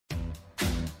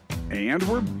And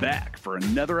we're back for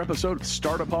another episode of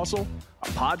Startup Hustle, a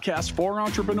podcast for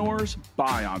entrepreneurs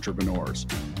by entrepreneurs.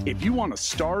 If you want to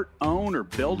start, own, or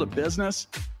build a business,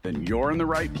 then you're in the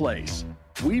right place.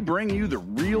 We bring you the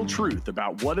real truth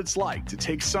about what it's like to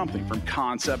take something from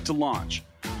concept to launch.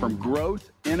 From growth,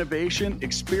 innovation,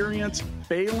 experience,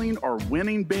 failing, or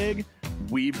winning big,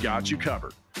 we've got you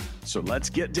covered. So let's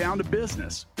get down to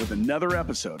business with another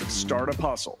episode of Startup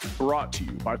Hustle, brought to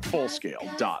you by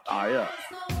Fullscale.io.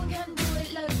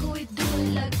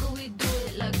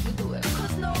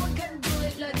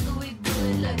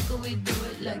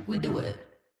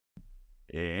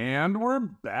 And we're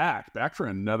back for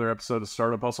another episode of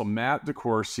Startup Hustle. Matt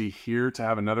DeCourcy here to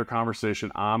have another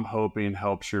conversation I'm hoping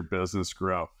helps your business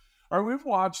grow. All right, we've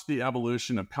watched the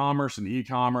evolution of commerce and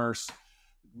e-commerce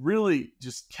really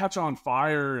just catch on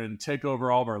fire and take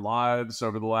over all of our lives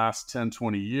over the last 10,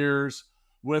 20 years.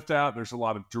 With that, there's a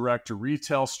lot of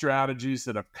direct-to-retail strategies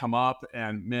that have come up,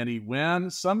 and many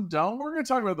win. Some don't. We're going to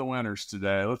talk about the winners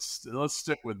today. Let's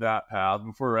stick with that path.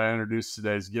 Before I introduce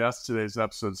today's guest, today's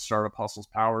episode of Startup Hustle is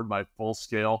powered by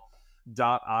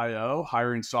Fullscale.io.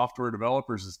 Hiring software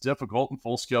developers is difficult, and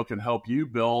Fullscale can help you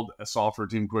build a software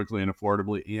team quickly and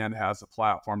affordably, and has a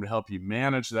platform to help you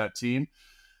manage that team.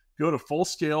 Go to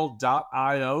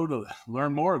Fullscale.io to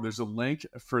learn more. There's a link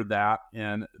for that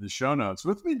in the show notes.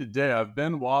 With me today, I've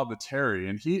Benoit Viteri,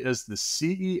 and he is the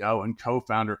CEO and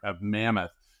co-founder of Mammoth.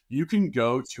 You can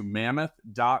go to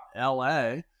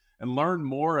mammoth.la and learn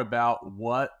more about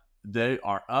what they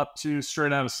are up to,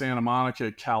 straight out of Santa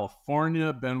Monica,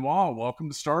 California. Benoit, welcome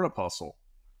to Startup Hustle.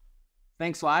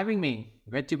 Thanks for having me.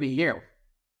 Great to be here.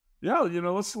 Yeah,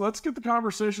 let's get the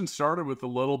conversation started with a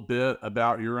little bit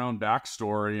about your own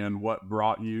backstory and what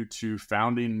brought you to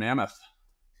founding Mammoth.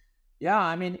 Yeah,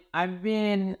 I mean, I've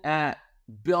been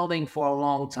building for a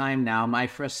long time now. My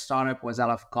first startup was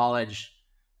out of college.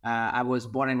 I was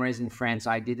born and raised in France. So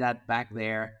I did that back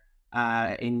there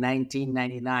in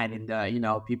 1999.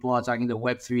 And, people are talking the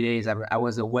Web 3 days. I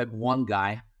was a Web 1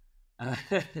 guy.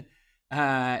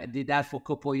 Did that for a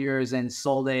couple of years and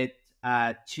sold it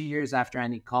 2 years after I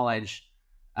ended college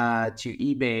to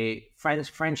eBay,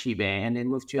 French eBay, and then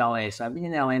moved to LA. So I've been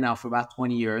in LA now for about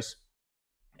 20 years,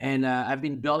 and I've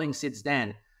been building since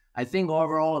then. I think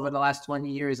overall over the last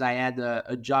 20 years, I had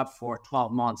a job for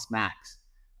 12 months max,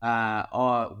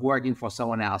 or working for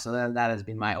someone else. So that has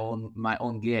been my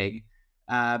own gig.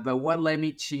 But what led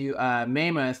me to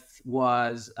Mammoth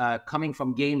was coming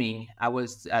from gaming. I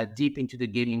was deep into the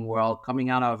gaming world, coming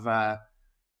out of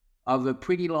a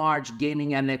pretty large gaming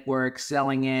network,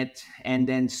 selling it, and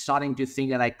then starting to think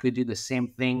that I could do the same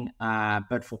thing,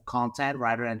 but for content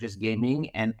rather than just gaming,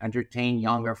 and entertain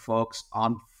younger folks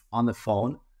on the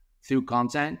phone through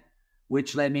content,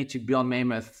 which led me to build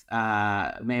Mammoth.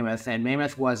 And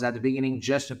Mammoth was at the beginning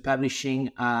just a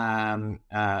publishing,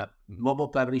 mobile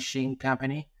publishing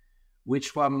company, which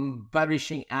from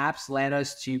publishing apps led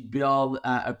us to build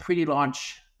a pretty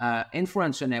large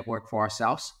influencer network for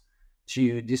ourselves,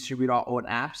 to distribute our own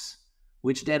apps,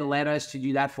 which then led us to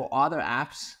do that for other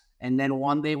apps. And then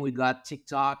one day we got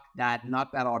TikTok that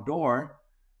knocked at our door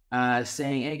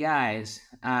saying, hey guys,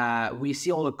 we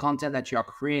see all the content that you're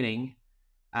creating.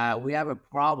 We have a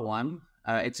problem.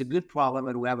 It's a good problem,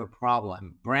 but we have a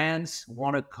problem. Brands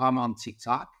want to come on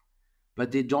TikTok,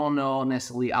 but they don't know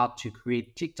necessarily how to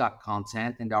create TikTok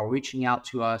content, and they're reaching out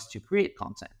to us to create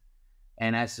content.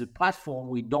 And as a platform,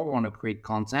 we don't want to create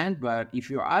content, but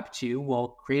if you're up to, we'll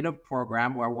create a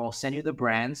program where we'll send you the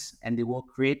brands and they will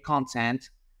create content.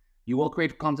 You will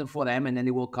create content for them, and then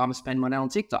they will come spend money on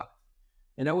TikTok.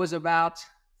 And that was about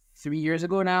 3 years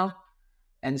ago now.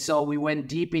 And so we went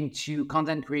deep into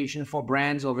content creation for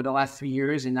brands over the last 3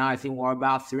 years. And now I think we're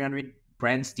about 300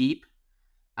 brands deep.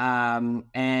 For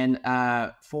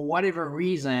whatever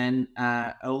reason,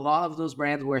 a lot of those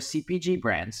brands were CPG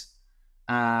brands.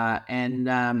 And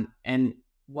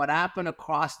what happened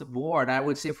across the board, I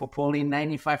would say for probably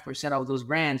 95% of those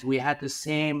brands, we're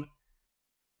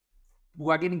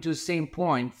getting to the same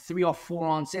point, 3 or 4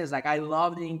 on sales. Like, I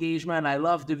love the engagement, I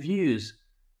love the views,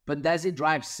 but does it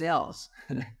drive sales?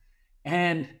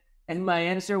 and my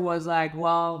answer was like,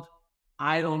 well,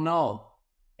 I don't know.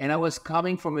 And I was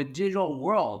coming from a digital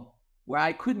world where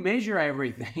I could measure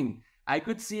everything. I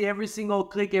could see every single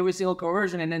click, every single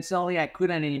conversion, and then suddenly I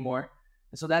couldn't anymore.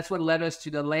 And so that's what led us to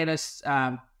the latest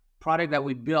product that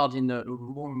we built in the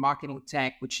marketing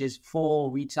tech, which is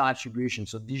full retail attribution,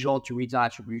 so digital to retail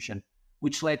attribution,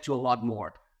 which led to a lot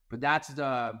more. But that's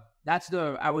the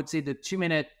I would say the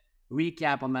 2-minute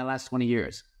recap on my last 20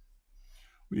 years.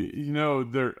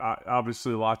 There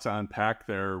obviously a lot to unpack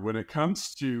there. When it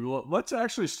comes to, let's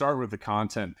actually start with the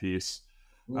content piece.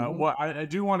 Well, I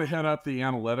do want to hit up the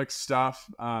analytics stuff.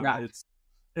 Yeah.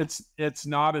 It's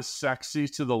not as sexy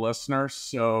to the listeners.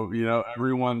 So,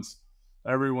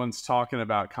 everyone's talking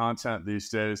about content these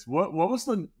days. What was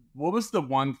the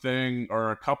one thing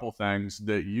or a couple things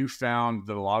that you found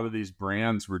that a lot of these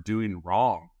brands were doing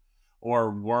wrong,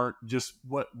 or weren't just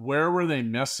where were they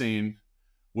missing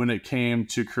when it came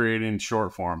to creating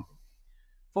short form?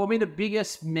 For me, the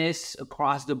biggest miss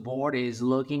across the board is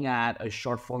looking at a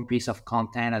short form piece of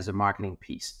content as a marketing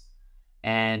piece,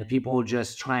 and people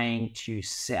just trying to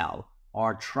sell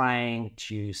or trying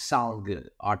to sound good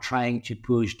or trying to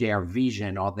push their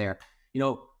vision or their,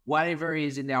 whatever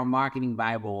is in their marketing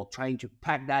Bible, trying to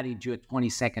pack that into a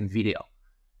 20-second video.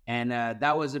 And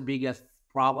that was the biggest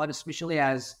problem, especially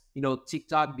as,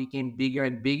 TikTok became bigger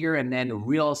and bigger, and then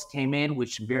Reels came in,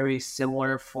 which very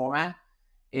similar format.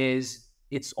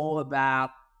 It's all about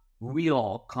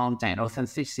real content,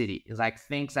 authenticity. It's like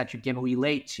things that you can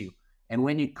relate to. And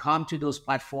when you come to those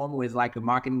platforms with like a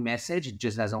marketing message, it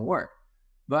just doesn't work.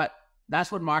 But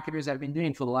that's what marketers have been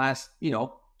doing for the last,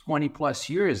 20 plus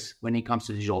years when it comes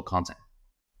to digital content.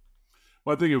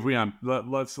 Well, I think if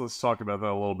let's talk about that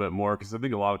a little bit more, because I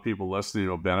think a lot of people listening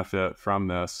will benefit from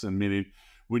this. And meaning,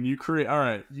 when you create,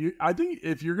 I think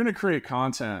if you're going to create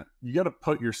content, you got to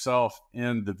put yourself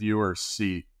in the viewer's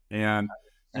seat. And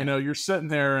you're sitting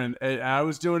there, and I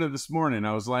was doing it this morning.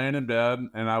 I was laying in bed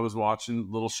and I was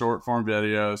watching little short form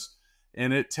videos,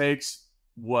 and it takes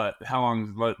how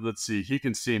long? Let's see. He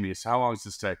can see me. So how long does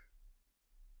this take?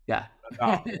 Yeah.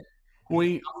 About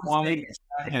 0.1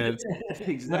 seconds.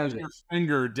 Exactly. Your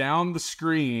finger down the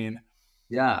screen.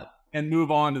 Yeah. And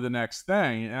move on to the next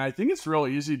thing. And I think it's real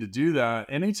easy to do that.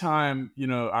 Anytime,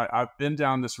 I've been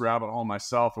down this rabbit hole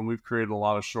myself, and we've created a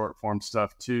lot of short form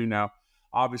stuff too. Now,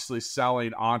 obviously,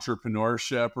 selling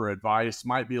entrepreneurship or advice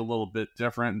might be a little bit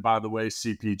different. And by the way,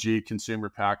 CPG, consumer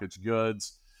packaged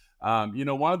goods.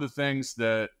 One of the things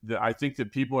that I think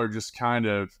that people are just kind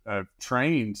of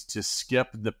trained to skip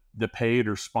the paid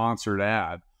or sponsored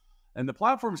ad. And the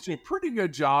platforms do a pretty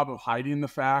good job of hiding the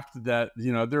fact that,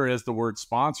 there is the word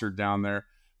sponsored down there.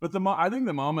 But I think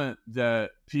the moment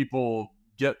that people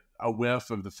get a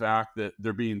whiff of the fact that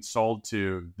they're being sold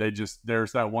to, there's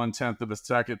that 1/10 of a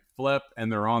second flip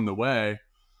and they're on the way.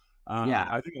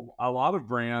 I think a lot of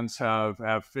brands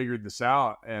have figured this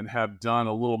out and have done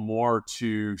a little more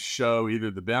to show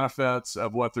either the benefits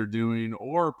of what they're doing,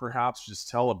 or perhaps just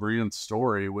tell a brilliant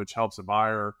story, which helps a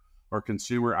buyer or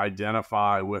consumer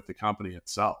identify with the company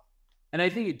itself. And I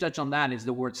think you touch on that is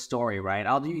the word story, right?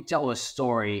 How do you tell a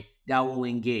story that will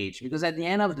engage? Because at the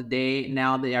end of the day,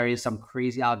 now there is some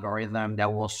crazy algorithm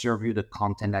that will serve you the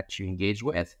content that you engage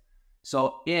with.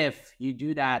 So if you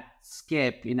do that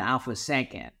skip in half a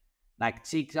second, like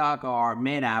TikTok or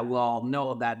Meta will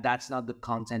know that that's not the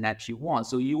content that you want.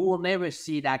 So you will never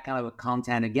see that kind of a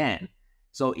content again.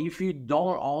 So if you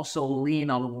don't also lean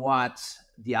on what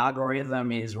the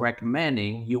algorithm is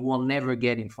recommending, you will never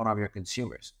get in front of your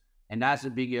consumers. And that's the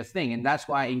bigger thing. And that's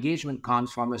why engagement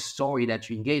comes from a story that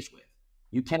you engage with.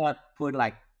 You cannot put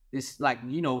like this,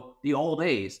 the old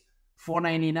days,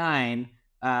 $4.99,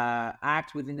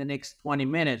 act within the next 20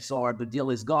 minutes or the deal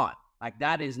is gone. Like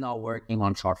that is not working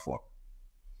on short form.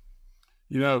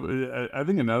 I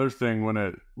think another thing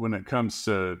when it comes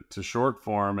to short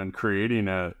form and creating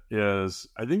it is,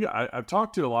 I think I've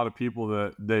talked to a lot of people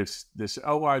that they say,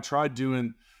 oh, I tried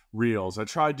doing Reels, I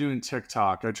tried doing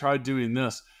TikTok, I tried doing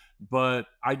this, but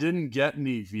I didn't get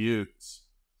any views.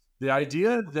 The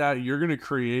idea that you're going to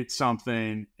create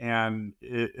something and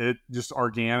it just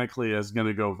organically is going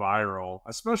to go viral,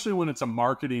 especially when it's a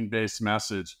marketing-based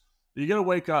message, you got to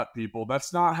wake up, people.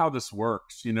 That's not how this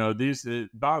works.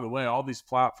 By the way, all these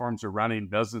platforms are running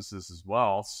businesses as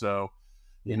well. So,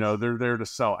 they're there to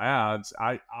sell ads.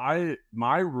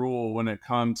 My rule when it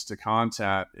comes to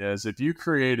content is if you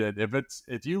create it,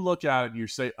 if you look at it and you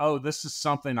say, oh, this is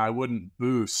something I wouldn't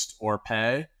boost or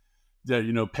pay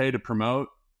to promote,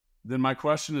 then my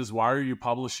question is, why are you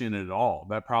publishing it at all?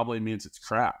 That probably means it's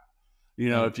crap.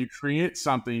 If you create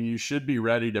something, you should be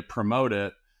ready to promote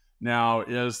it. Now,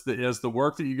 is the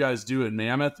work that you guys do at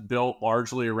Mammoth built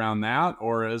largely around that,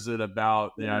 or is it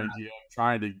about the idea of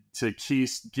trying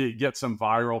to get some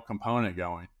viral component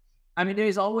going? I mean,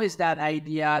 there's always that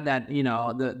idea that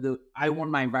I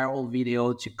want my viral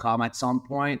video to come at some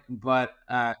point, but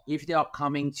if they are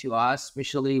coming to us,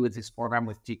 especially with this program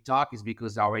with TikTok, is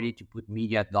because they're ready to put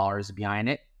media dollars behind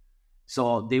it.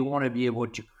 So they want to be able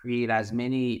to create as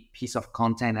many pieces of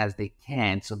content as they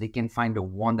can so they can find the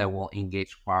one that will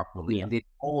engage properly. And they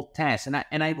all test.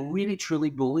 And I really, truly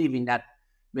believe in that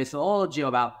methodology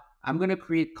about I'm going to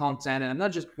create content, and I'm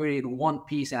not just creating one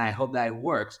piece and I hope that it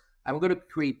works. I'm going to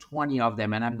create 20 of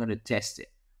them and I'm going to test it,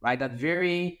 right? That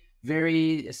very,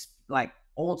 very like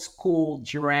old school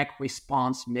direct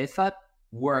response method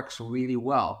works really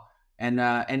well.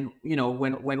 And you know,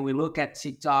 when we look at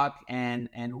TikTok and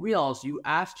Reels, you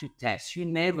have to test. You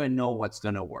never know what's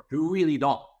going to work. You really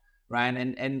don't, right?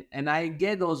 And I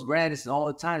get those brands all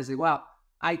the time. They say, well,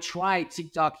 I tried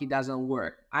TikTok, it doesn't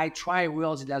work. I try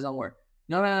Reels, it doesn't work.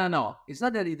 No. It's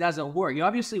not that it doesn't work. It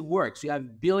obviously works. You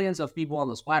have billions of people on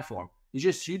this platform. It's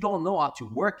just you don't know how to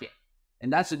work it.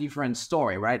 And that's a different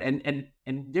story, right? And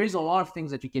there's a lot of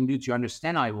things that you can do to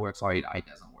understand how it works or it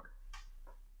doesn't work.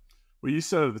 Well, you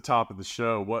said at the top of the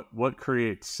show, what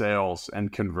creates sales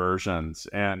and conversions?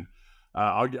 And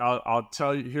I'll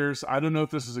tell you, I don't know if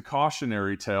this is a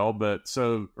cautionary tale, but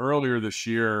so earlier this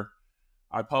year,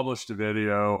 I published a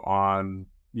video on,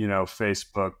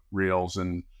 Facebook Reels,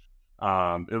 and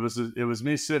it was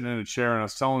me sitting in a chair, and I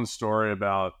was telling a story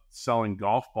about selling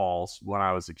golf balls when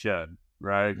I was a kid,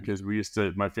 right? Because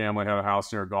my family had a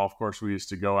house near a golf course. We used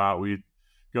to go out, we'd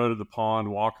go to the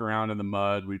pond, walk around in the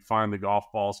mud. We'd find the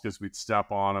golf balls because we'd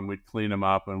step on them, we'd clean them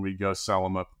up, and we'd go sell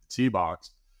them up at the tee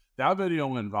box. That video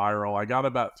went viral. I got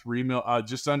about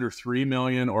just under 3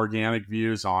 million organic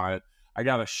views on it. I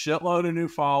got a shitload of new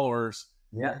followers.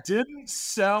 Yeah. Didn't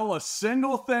sell a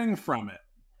single thing from it,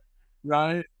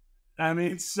 right? I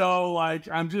mean, so like,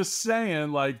 I'm just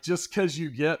saying, like, just because you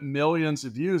get millions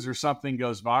of views or something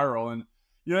goes viral. And,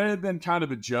 it had been kind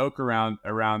of a joke around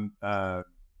our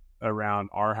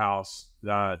house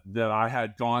that I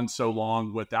had gone so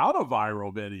long without a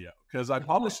viral video because I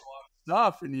published a lot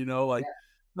of stuff, and, I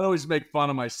always make fun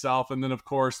of myself. And then, of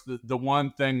course, the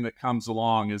one thing that comes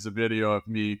along is a video of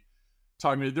me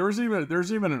talking. There's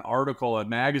even an article, a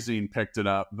magazine picked it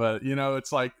up, but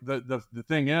it's like the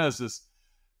thing is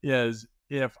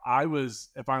if I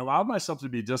allowed myself to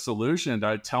be disillusioned,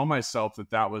 I'd tell myself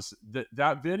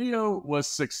that video was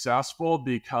successful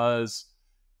because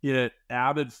it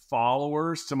added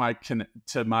followers to my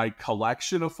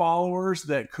collection of followers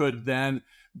that could then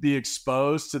be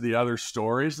exposed to the other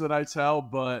stories that I tell.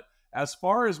 But as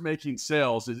far as making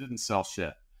sales, it didn't sell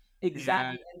shit.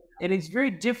 Exactly. And it's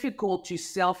very difficult to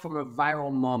sell from a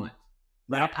viral moment.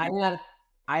 Right?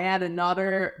 I had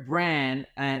another brand,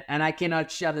 and I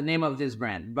cannot share the name of this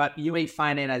brand, but you may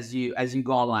find it as you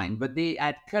go online. But they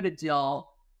had cut a deal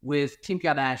with Kim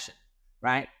Kardashian,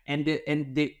 right? And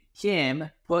Kim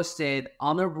posted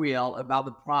on a reel about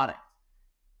the product.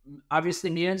 Obviously,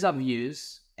 millions of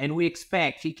views, and we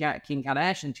expect Kim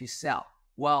Kardashian to sell.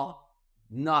 Well,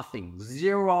 nothing,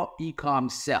 zero e-com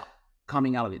sell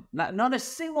coming out of it. Not a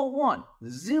single one,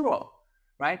 zero,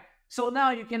 right? So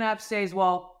now you can have says,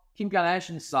 well, Kim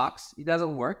Kardashian sucks, it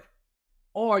doesn't work.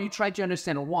 Or you try to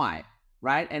understand why,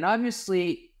 right? And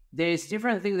obviously, there's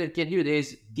different things that you can do.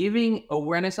 There's giving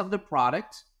awareness of the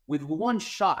product with one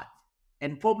shot,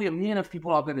 and probably a million of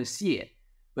people are going to see it.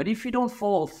 But if you don't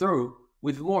follow through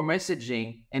with more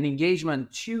messaging and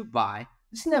engagement to buy,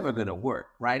 it's never going to work,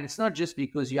 right? It's not just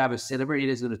because you have a celebrity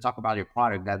that's going to talk about your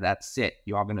product that's it.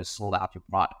 You are going to sold out your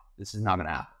product. This is not going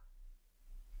to happen.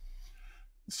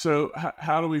 So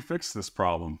how do we fix this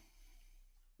problem?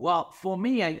 Well, for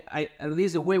me, I at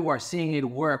least the way we're seeing it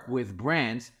work with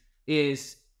brands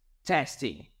is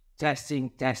testing.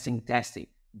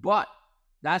 But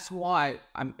that's why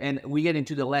and we get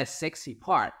into the less sexy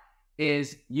part,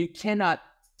 is you cannot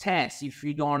test if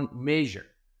you don't measure,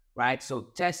 right?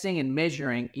 So testing and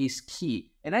measuring is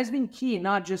key. And that's been key,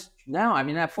 not just now. I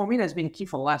mean, for me, that's been key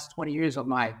for the last 20 years of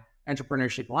my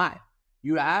entrepreneurship life.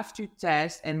 You have to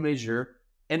test and measure.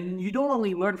 And you don't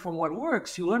only learn from what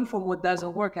works, you learn from what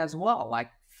doesn't work as well. Like,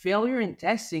 failure in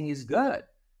testing is good.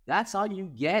 That's how you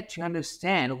get to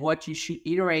understand what you should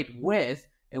iterate with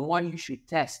and what you should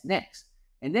test next.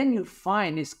 And then you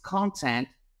find this content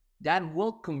that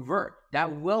will convert,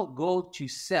 that will go to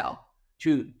sell,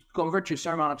 to convert to a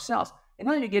certain amount of sales. And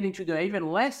now you get into the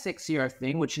even less sexier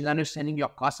thing, which is understanding your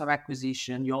cost of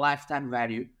acquisition, your lifetime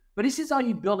value. But this is how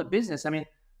you build a business. I mean,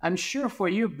 I'm sure for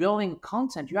you building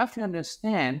content, you have to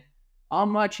understand how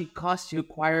much it costs to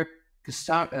acquire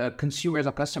consumers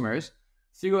or customers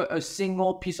through a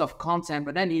single piece of content.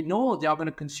 But then they are going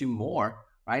to consume more,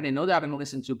 right? They know they're going to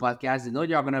listen to podcasts. They know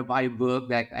they're going to buy a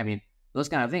book. Those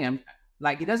kind of things.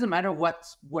 It doesn't matter what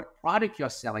product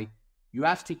you're selling. You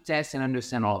have to test and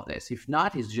understand all of this. If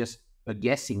not, it's just a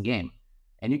guessing game.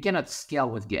 And you cannot scale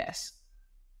with guess.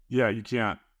 Yeah, you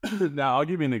can't. Now, I'll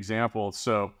give you an example.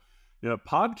 So,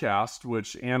 podcast,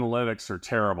 which analytics are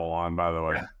terrible on, by the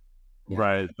way, yeah.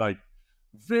 Right? Like,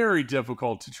 very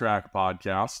difficult to track a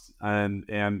podcast and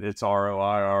its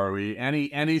ROI, ROE,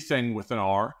 anything with an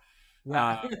R.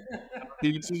 Yeah.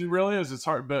 It really is. It's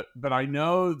hard, but I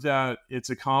know that it's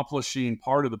accomplishing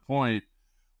part of the point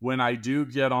when I do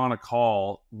get on a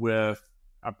call with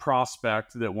a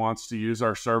prospect that wants to use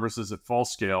our services at full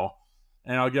scale.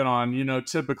 And I'll get on,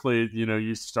 typically,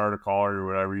 you start a call or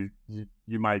whatever,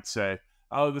 you might say,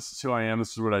 oh, this is who I am.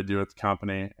 This is what I do at the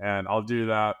company. And I'll do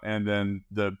that. And then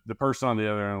the person on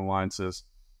the other end of the line says,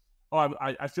 oh,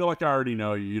 I feel like I already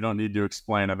know you. You don't need to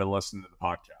explain. I've been listening to the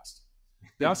podcast.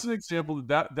 That's an example.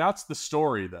 That's the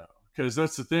story, though, because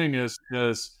that's the thing is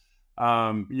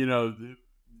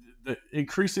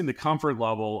increasing the comfort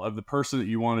level of the person that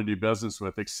you want to do business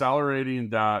with, accelerating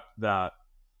that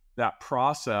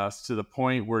process to the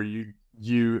point where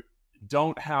you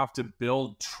don't have to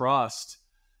build trust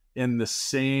in the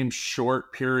same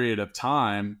short period of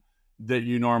time that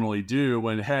you normally do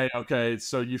when, hey, okay,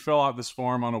 so you fill out this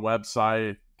form on a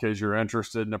website because you're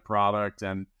interested in a product,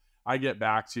 and I get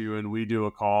back to you and we do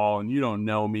a call, and you don't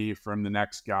know me from the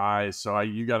next guy. So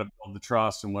you got to build the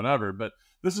trust and whatever. But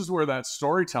this is where that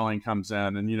storytelling comes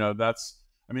in. And,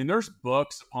 there's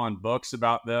books upon books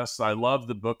about this. I love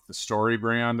the book, The Story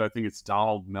Brand. I think it's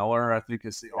Donald Miller, I think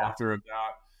is the author of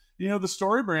that. The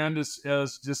story brand is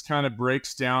just kind of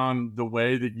breaks down the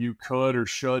way that you could or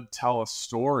should tell a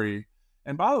story.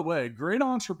 And by the way, great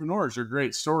entrepreneurs are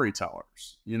great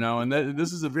storytellers, and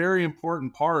this is a very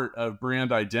important part of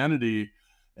brand identity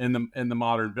in the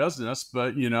modern business.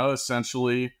 But,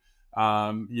 essentially,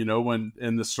 when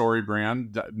in the story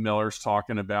brand, Miller's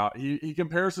talking about, he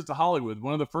compares it to Hollywood.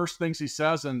 One of the first things he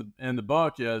says in the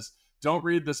book is, don't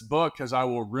read this book because I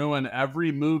will ruin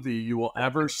every movie you will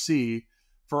ever see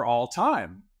for all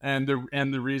time. And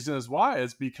the reason is why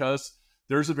is because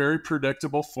there's a very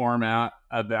predictable format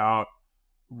about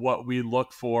what we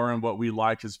look for and what we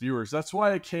like as viewers. That's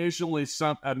why occasionally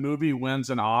a movie wins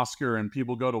an Oscar and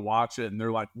people go to watch it and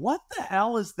they're like, what the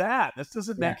hell is that? This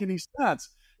doesn't make any sense,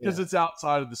 because it's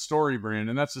outside of the story brand.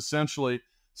 And that's essentially,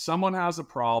 someone has a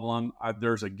problem.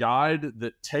 There's a guide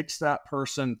that takes that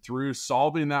person through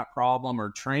solving that problem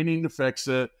or training to fix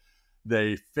it.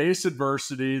 They face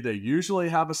adversity. They usually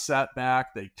have a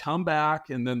setback. They come back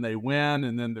and then they win.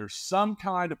 And then there's some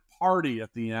kind of party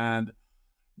at the end.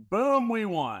 Boom, we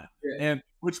won. Yeah. And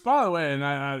which, by the way,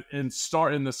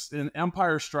 in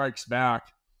Empire Strikes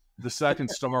Back, the second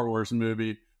Star Wars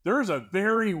movie, there is a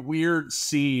very weird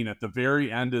scene at the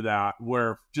very end of that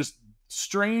where just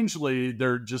strangely,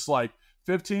 they're just like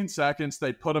 15 seconds.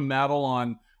 They put a medal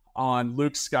on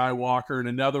Luke Skywalker and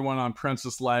another one on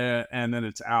Princess Leia, and then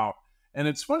it's out. And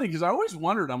it's funny because I always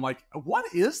wondered, I'm like, what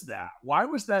is that? Why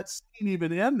was that scene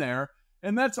even in there?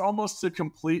 And that's almost to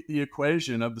complete the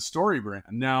equation of the story brand.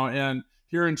 Now, and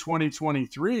here in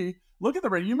 2023, look at the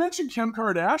brand. You mentioned Kim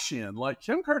Kardashian. Like,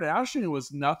 Kim Kardashian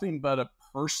was nothing but a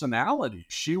personality.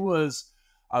 She was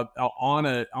on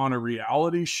a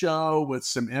reality show with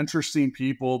some interesting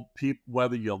people,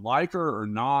 whether you like her or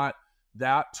not.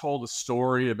 That told a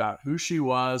story about who she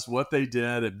was, what they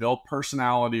did. It built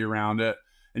personality around it.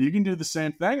 And you can do the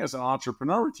same thing as an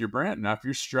entrepreneur with your brand. Now, if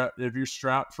you're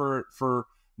strapped for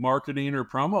marketing or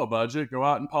promo budget, go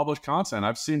out and publish content.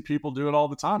 I've seen people do it all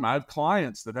the time. I have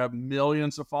clients that have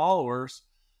millions of followers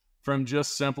from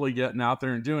just simply getting out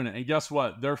there and doing it. And guess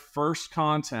what? Their first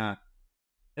content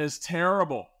is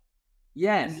terrible.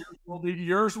 Yes.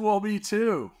 Yours will be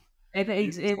too. And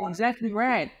it's exactly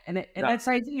right. And that's,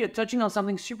 I think you're touching on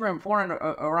something super important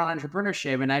around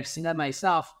entrepreneurship. And I've seen that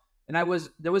myself. And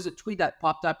there was a tweet that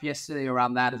popped up yesterday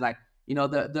around that. It's like,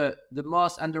 the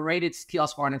most underrated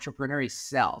skills for an entrepreneur is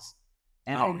sales.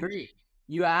 And I agree.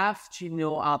 You have to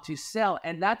know how to sell.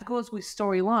 And that goes with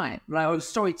storyline, or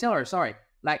storyteller, sorry.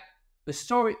 Like a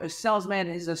salesman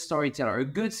is a storyteller. A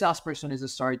good salesperson is a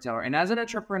storyteller. And as an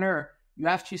entrepreneur, you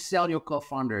have to sell your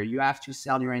co-founder. You have to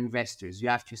sell your investors. You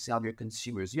have to sell your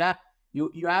consumers. You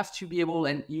have to be able,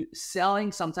 and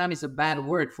selling sometimes is a bad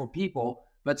word for people,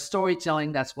 but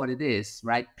storytelling, that's what it is,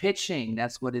 right? Pitching,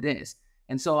 that's what it is.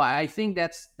 And so I think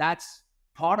that's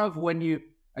part of when your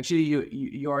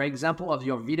example of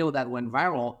your video that went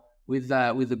viral with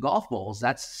the golf balls.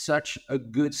 That's such a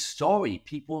good story.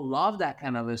 People love that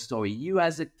kind of a story. You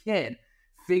as a kid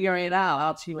figuring out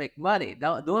how to make money.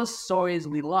 Those stories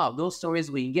we love. Those stories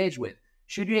we engage with.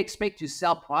 Should you expect to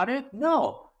sell product?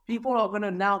 No. People are going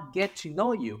to now get to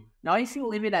know you. Now, if you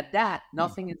leave it at that,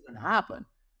 nothing is going to happen.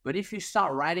 But if you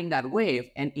start riding that wave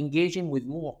and engaging with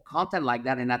more content like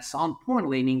that, and at some point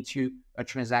leading to a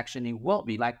transaction, it will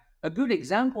be. Like a good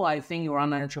example, I think,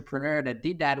 around an entrepreneur that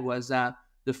did that was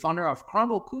the founder of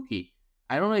Crumble Cookie.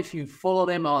 I don't know if you follow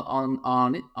them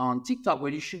on TikTok,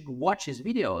 where you should watch his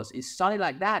videos. It started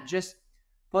like that, just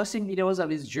posting videos of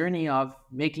his journey of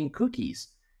making cookies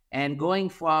and going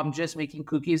from just making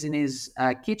cookies in his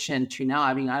kitchen to now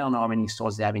having, I don't know how many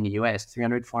stores they have in the US,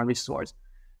 300, 400 stores.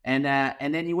 And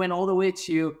then he went all the way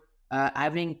to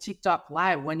having TikTok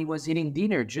live when he was eating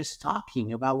dinner, just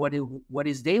talking about what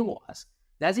his day was.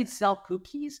 Does it sell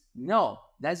cookies? No.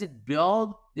 Does it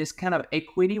build this kind of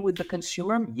equity with the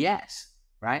consumer? Yes.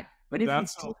 Right. But if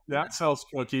that sells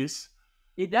cookies.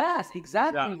 It does.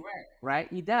 Exactly.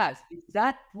 Right. It does. It's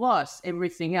that plus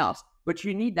everything else. But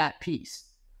you need that piece.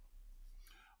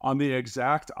 On the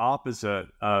exact opposite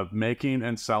of making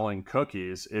and selling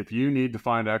cookies, if you need to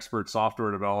find expert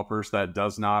software developers, that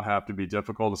does not have to be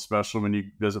difficult, especially when you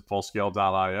visit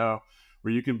fullscale.io,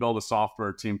 where you can build a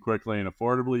software team quickly and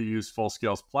affordably. Use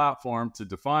Fullscale's platform to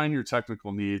define your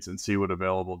technical needs and see what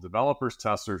available developers,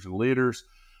 testers, and leaders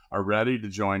are ready to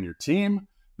join your team.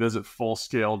 Visit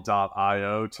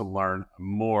fullscale.io to learn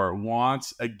more.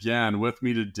 Once again, with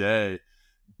me today,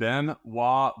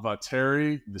 Benoit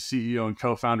Vatteri, the CEO and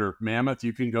co-founder of Mammoth.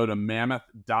 You can go to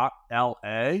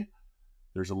mammoth.la.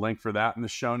 There's a link for that in the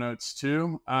show notes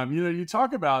too. You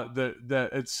talk about that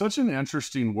it's such an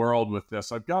interesting world with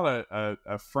this. I've got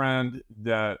a friend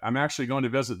that I'm actually going to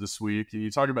visit this week. You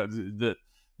talk about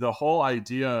the whole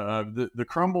idea of the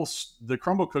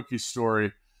crumble cookie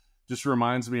story. Just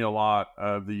reminds me a lot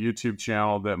of the YouTube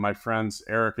channel that my friends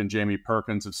Eric and Jamie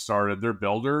Perkins have started. They're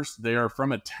builders. They are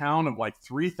from a town of like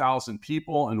 3,000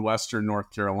 people in Western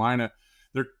North Carolina.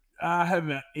 They're have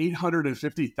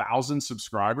 850,000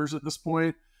 subscribers at this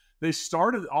point. They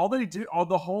started,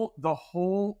 the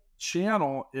whole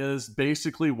channel is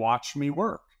basically watch me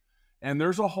work. And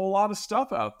there's a whole lot of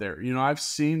stuff out there. I've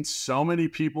seen so many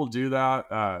people do that.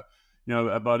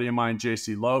 A buddy of mine,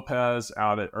 JC Lopez,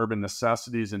 out at Urban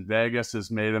Necessities in Vegas, has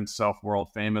made himself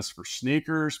world famous for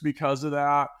sneakers because of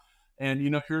that. And,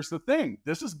 here's the thing.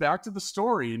 This is back to the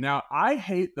story. Now, I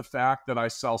hate the fact that I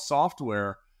sell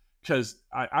software, because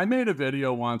I made a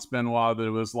video once, Benoit, that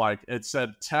was like, it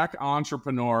said tech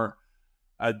entrepreneur,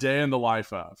 a day in the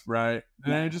life of, right?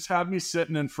 And it just had me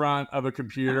sitting in front of a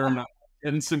computer and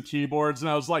hitting some keyboards. And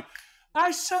I was like,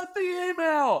 I sent the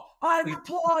email. I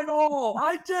replied all.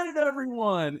 I did it,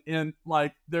 everyone. And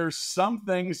like, there's some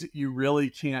things that you really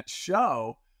can't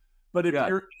show. But if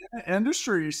you're in an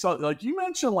industry, so like you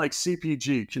mentioned, like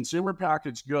CPG, consumer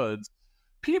packaged goods,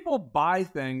 people buy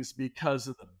things because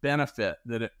of the benefit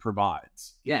that it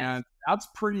provides. Yeah. And that's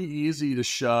pretty easy to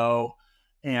show.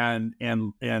 And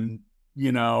it's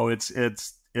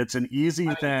an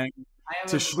easy thing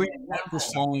to show what you're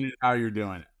selling and how you're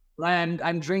doing it.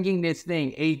 I'm drinking this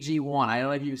thing, AG1. I don't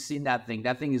know if you've seen that thing.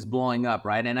 That thing is blowing up,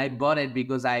 right? And I bought it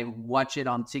because I watched it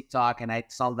on TikTok and I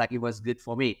felt like it was good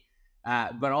for me.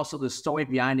 But also the story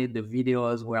behind it, the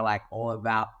videos were like all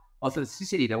about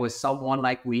authenticity. There was someone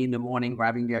like we in the morning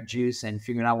grabbing their juice and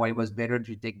figuring out why it was better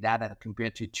to take that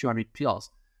compared to 200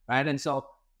 pills, right? And so,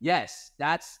 yes,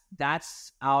 that's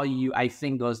how I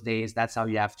think those days, that's how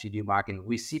you have to do marketing.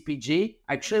 With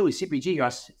CPG, you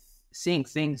are seeing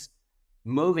things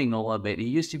moving a little bit. It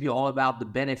used to be all about the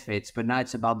benefits, but now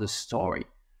it's about the story,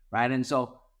 right? And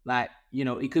so, like,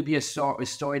 it could be a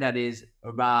story that is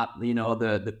about,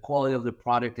 the quality of the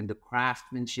product and the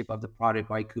craftsmanship of the product,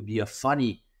 or it could be a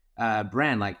funny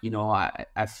brand. Like,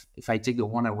 if I take the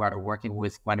one that we're working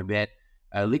with quite a bit,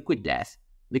 Liquid Death,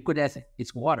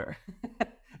 it's water,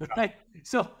 right?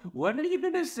 So what are you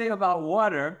going to say about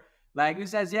water? Like, who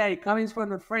says, yeah, it comes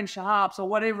from the French hops or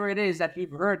whatever it is that we've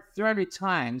heard 300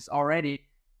 times already.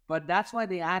 But that's why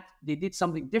they did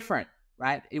something different,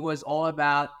 right? It was all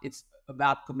about, it's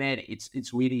about comedy.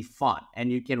 It's really fun.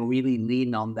 And you can really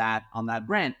lean on that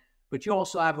brand. But you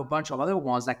also have a bunch of other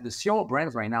ones, like the cereal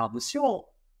brands right now. The cereal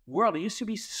world, it used to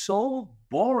be so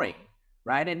boring,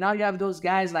 right? And now you have those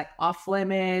guys like Off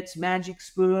Limits, Magic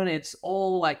Spoon. It's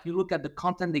all like, you look at the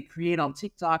content they create on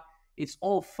TikTok, it's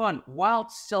all fun while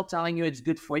still telling you it's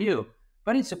good for you.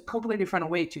 But it's a completely different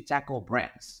way to tackle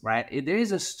brands, right? There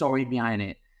is a story behind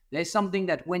it. There's something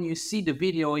that when you see the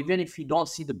video, even if you don't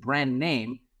see the brand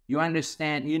name, you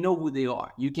understand, you know who they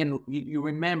are. You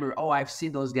remember, oh, I've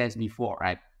seen those guys before,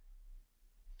 right?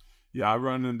 Yeah, I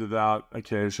run into that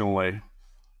occasionally.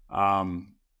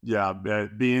 Being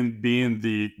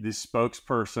the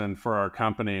spokesperson for our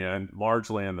company, and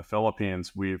largely in the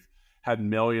Philippines, we've had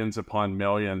millions upon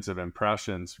millions of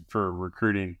impressions for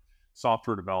recruiting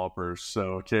software developers.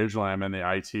 So occasionally I'm in the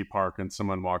IT park and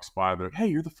someone walks by, they're like, hey,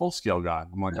 you're the Fullscale guy.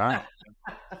 I'm like, all right.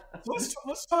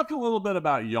 Let's talk a little bit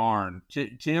about Yarn.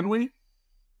 Can we?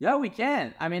 Yeah, we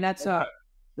can. I mean, that's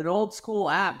an old school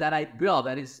app that I built.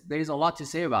 There's a lot to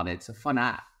say about it. It's a fun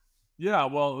app. Yeah,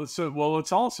 well,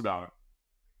 tell us about it.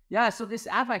 Yeah, so this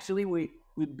app actually we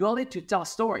built it to tell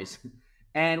stories.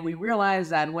 And we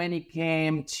realized that when it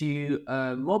came to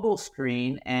a mobile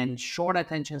screen and short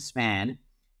attention span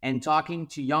and talking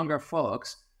to younger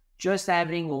folks, just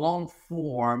having long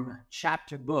form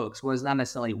chapter books was not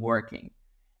necessarily working.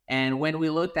 And when we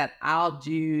looked at how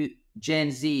do Gen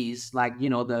Zs, like,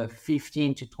 the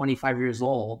 15 to 25 years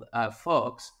old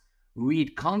folks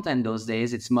read content those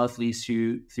days, it's mostly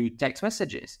through text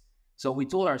messages. So we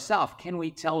told ourselves, can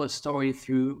we tell a story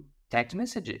through text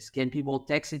messages? Can people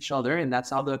text each other? And that's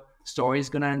how the story is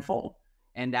going to unfold.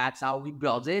 And that's how we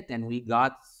built it. And we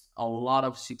got a lot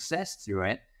of success through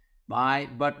it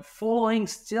but following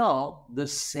still the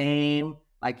same,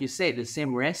 like you say, the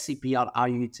same recipe of how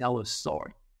you tell a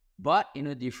story, but in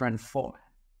a different format.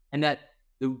 And that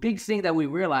the big thing that we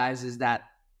realized is that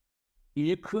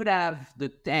you could have the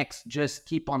text just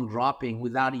keep on dropping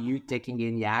without you taking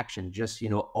any action, just,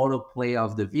 autoplay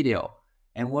of the video.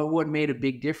 And what made a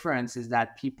big difference is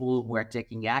that people were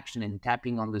taking action and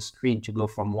tapping on the screen to go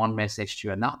from one message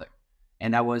to another.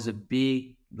 And that was a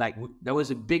big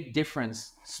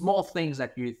difference. Small things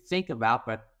that you think about,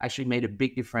 but actually made a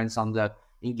big difference on the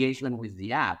engagement with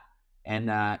the app.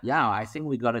 And I think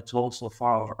we got a total so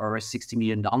far of over 60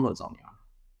 million downloads on the app.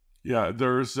 Yeah,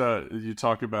 there's you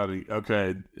talk about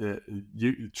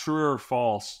true or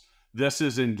false. This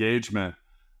is engagement.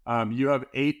 You have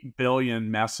 8 billion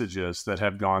messages that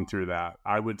have gone through that.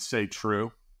 I would say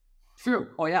true. True.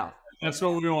 Oh yeah. That's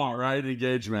what we want, right?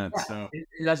 Engagement. Yeah, so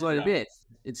that's what it is.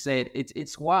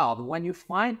 It's wild. When you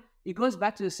find, it goes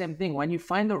back to the same thing. When you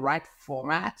find the right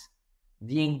format,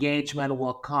 the engagement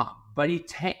will come. But it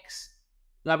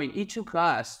took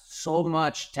us so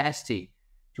much testing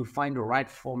to find the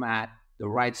right format, the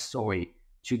right story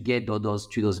to get those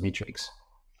metrics.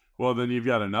 Well, then you've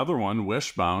got another one,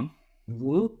 Wishbone.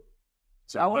 Whoop.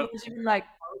 So I was even like,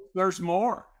 there's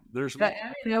more.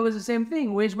 It was the same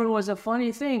thing. Wishbone was a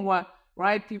funny thing.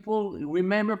 Right? People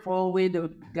remember probably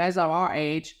the guys of our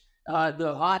age,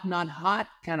 the hot, not hot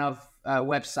kind of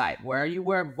website where you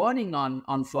were voting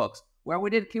on folks. Where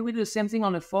we do the same thing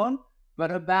on the phone, but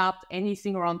about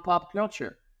anything around pop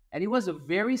culture. And it was a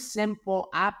very simple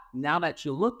app. Now that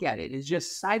you look at it, it's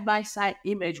just side-by-side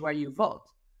image where you vote.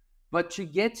 But to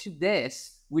get to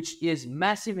this, which is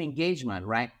massive engagement,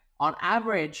 right? On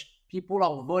average, people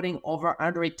are voting over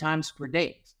 100 times per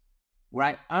day,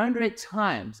 right? 100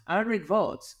 times, 100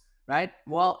 votes, right?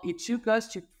 Well, it took us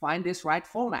to find this right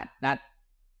format that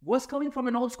was coming from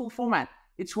an old school format.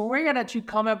 It's rare that you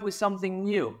come up with something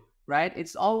new, right?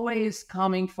 It's always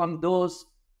coming from those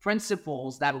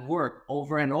principles that work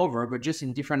over and over, but just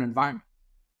in different environments.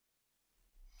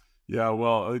 Yeah,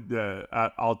 well,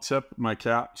 I'll tip my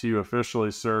cap to you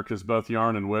officially, sir, because both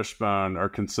Yarn and Wishbone are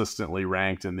consistently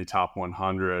ranked in the top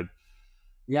 100 of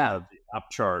the app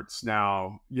charts.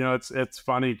 Now, it's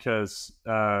funny because,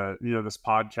 this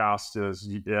podcast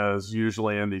is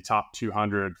usually in the top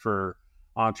 200 for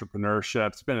entrepreneurship.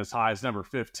 It's been as high as number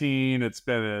 15. It's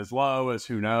been as low as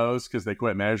who knows because they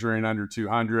quit measuring under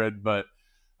 200. But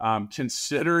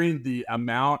considering the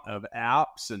amount of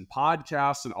apps and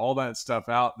podcasts and all that stuff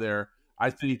out there, I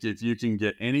think if you can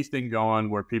get anything going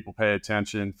where people pay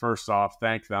attention, first off,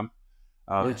 thank them,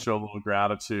 show a little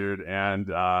gratitude, and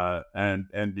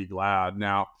be glad.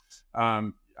 Now,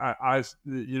 with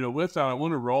that, I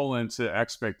want to roll into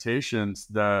expectations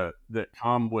that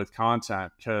come with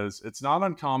content, because it's not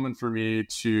uncommon for me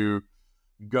to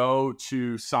go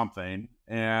to something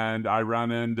and I run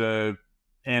into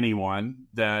anyone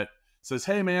that says,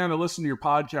 "Hey man, I listened to your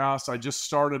podcast. I just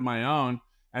started my own."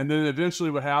 And then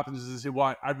eventually what happens is,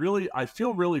 well, I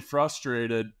feel really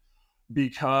frustrated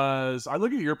because I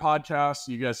look at your podcast,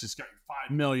 you guys just got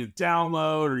 5 million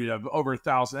download, or you have over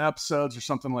 1,000 episodes or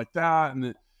something like that.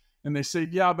 And they say,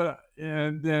 yeah,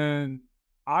 and then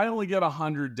I only get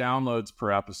 100 downloads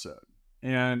per episode.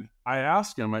 And I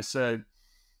ask them, I say,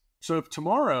 so if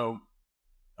tomorrow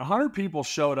 100 people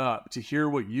showed up to hear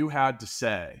what you had to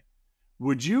say,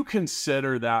 would you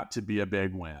consider that to be a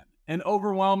big win? And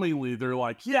overwhelmingly, they're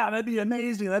like, yeah, that'd be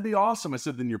amazing. That'd be awesome. I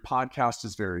said, then your podcast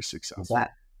is very successful.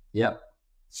 Yep.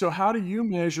 So how do you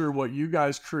measure what you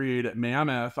guys create at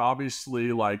Mammoth?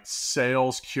 Obviously, like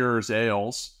sales cures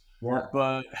ails. Yeah.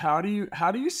 But how do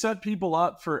you set people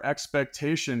up for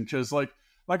expectation? Because like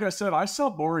I said, I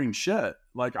sell boring shit.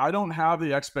 Like, I don't have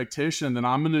the expectation that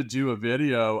I'm going to do a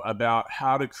video about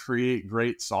how to create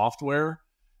great software.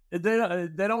 They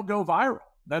don't go viral.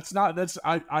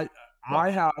 I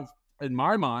have, in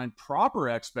my mind, proper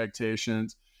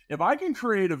expectations. if I can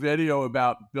create a video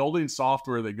about building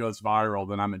software that goes viral,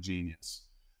 then I'm a genius.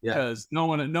 Yeah. Because no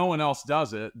one else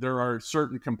does it. There are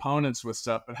certain components with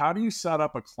stuff, but how do you set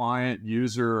up a client,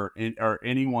 user, or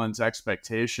anyone's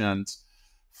expectations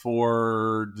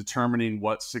for determining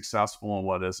what's successful and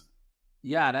what isn't?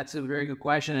 Yeah, that's a very good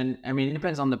question. And I mean, it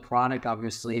depends on the product,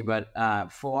 obviously, but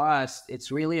for us, it's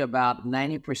really about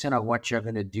 90% of what you're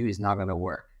going to do is not going to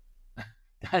work.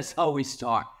 That's how we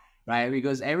start, right?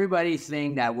 Because everybody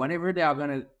think that whenever they are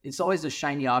going to, it's always the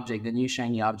shiny object, the new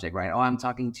shiny object, right? Oh, I'm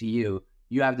talking to you.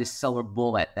 You have this silver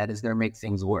bullet that is going to make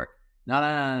things work.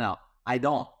 No. I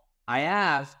don't. I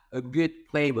have a good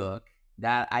playbook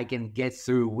that I can get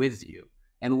through with you.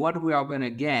 And what we are going to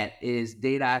get is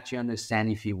data to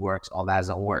understand if it works or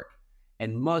doesn't work.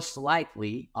 And most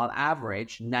likely, on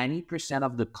average, 90%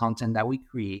 of the content that we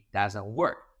create doesn't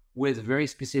work, with very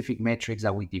specific metrics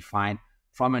that we define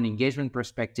from an engagement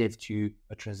perspective to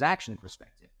a transaction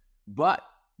perspective. But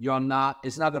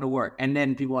it's not going to work. And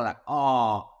then people are like,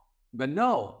 oh, but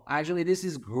no, actually, this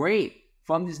is great.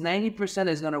 From this 90%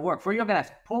 is going to work. For you're going to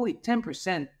have probably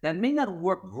 10% that may not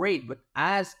work great, but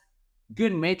as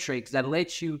good metrics that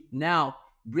let you now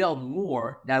build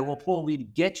more that will probably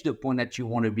get to the point that you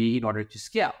want to be in order to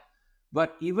scale.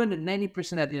 But even the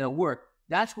 90% that didn't work,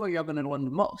 that's where you're going to learn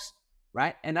the most,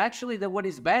 right? And actually, what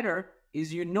is better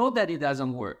is you know that it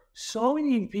doesn't work. So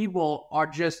many people are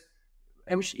just,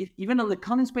 even on the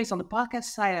content space, on the podcast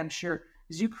side, I'm sure,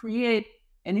 is you create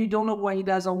and you don't know why it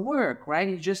doesn't work, right?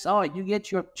 You just, you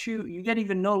get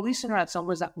even no listener at some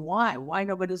point. Like, why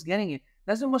nobody's getting it?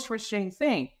 That's the most frustrating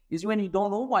thing, is when you don't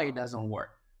know why it doesn't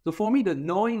work. So for me, the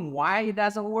knowing why it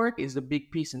doesn't work is the big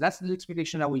piece. And that's the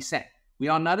expectation that we set. We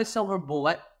are not a silver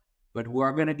bullet, but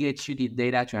we're going to get you the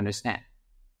data to understand.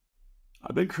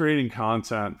 I've been creating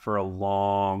content for a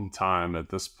long time at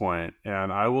this point,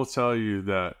 and I will tell you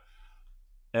that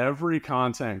every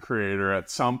content creator at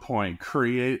some point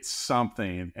creates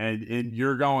something, and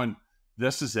you're going,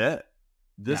 this is it.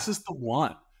 This is the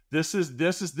one. This is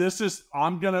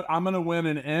I'm gonna win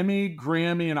an Emmy,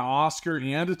 Grammy, an Oscar,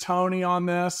 and a Tony on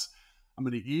this. I'm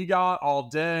gonna EGOT all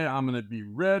day. I'm gonna be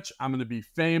rich. I'm gonna be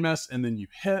famous. And then you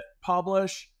hit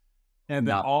publish, and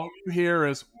then all you hear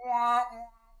is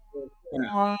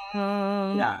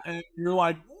and you're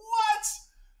like, what?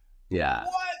 Yeah.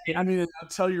 What? I mean, I'll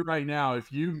tell you right now,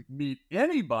 if you meet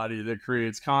anybody that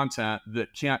creates content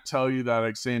that can't tell you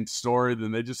that same story,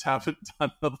 then they just haven't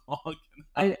done it long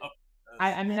enough.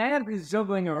 I mean, I have this joke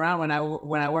going around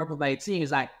when I work with my team.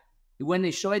 Is like, when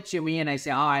they show it to me and I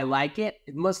say, oh, I like it,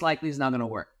 it most likely is not going to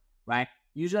work, right?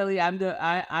 Usually I'm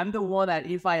the one that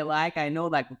if I like, I know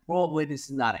like probably this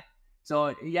is not it.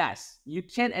 So yes, you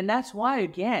can. And that's why,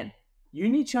 again, you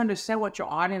need to understand what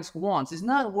your audience wants. It's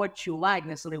not what you like,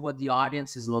 necessarily what the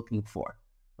audience is looking for,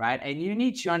 right? And you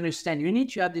need to understand, you need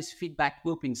to have this feedback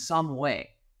loop in some way.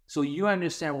 So you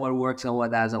understand what works and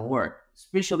what doesn't work,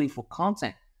 especially for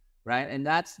content. Right. And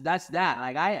that's that.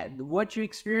 Like what you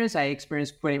experience, I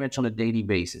experience pretty much on a daily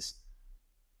basis.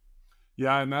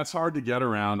 Yeah. And that's hard to get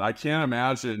around. I can't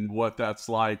imagine what that's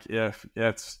like if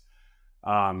it's,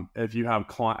 if you have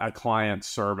a client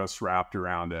service wrapped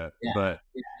around it. Yeah.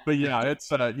 But yeah,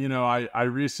 it's, I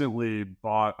recently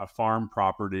bought a farm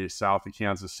property south of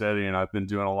Kansas City, and I've been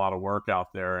doing a lot of work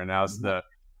out there. And as the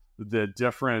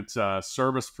different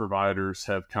service providers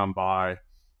have come by,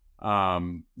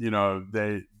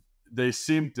 they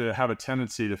seem to have a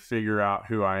tendency to figure out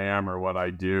who I am or what I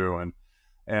do.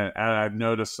 And I've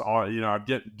noticed I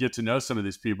get to know some of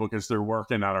these people because they're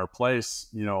working at our place,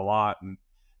 a lot.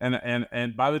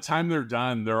 And by the time they're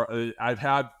done, I've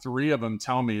had 3 of them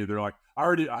tell me, they're like,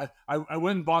 I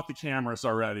went and bought the cameras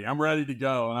already. I'm ready to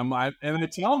go. And I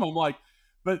tell them, I'm like,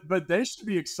 but they should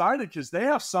be excited because they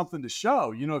have something to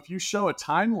show. If you show a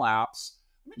time lapse,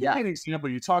 let me give you an example.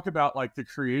 You talk about like the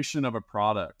creation of a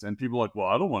product, and people are like, well,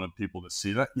 I don't want people to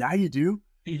see that. Yeah, you do.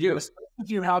 You do. If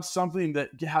you have something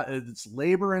it's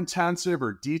labor intensive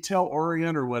or detail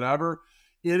oriented or whatever,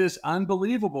 it is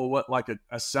unbelievable what like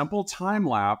a simple time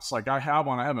lapse. Like I have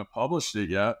one, I haven't published it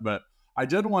yet, but I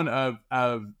did one I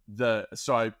had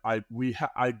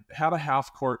a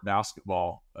half court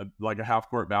basketball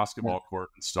court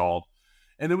installed.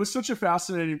 And it was such a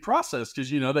fascinating process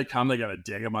because, they come, they got to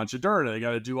dig a bunch of dirt, and they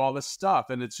got to do all this stuff.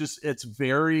 And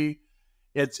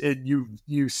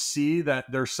you see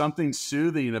that there's something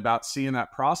soothing about seeing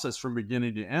that process from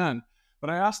beginning to end. But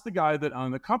I asked the guy that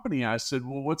owned the company, I said,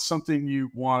 well, what's something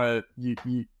you want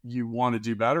to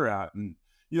do better at? And,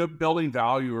 building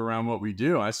value around what we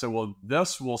do. I said, well,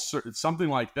 something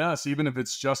like this, even if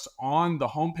it's just on the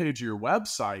homepage of your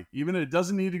website, even if it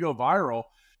doesn't need to go viral,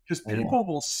 because people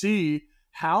will see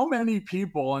how many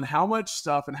people and how much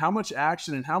stuff and how much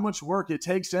action and how much work it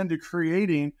takes into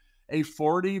creating a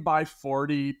 40 by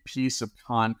 40 piece of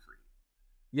concrete.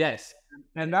 Yes.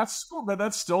 And that's cool, but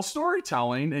that's still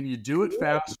storytelling, and you do it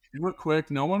fast, you do it quick.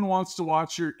 No one wants to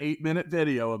watch your 8-minute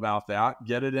video about that.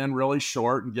 Get it in really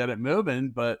short and get it moving.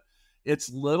 But it's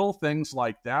little things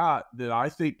like that that I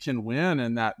think can win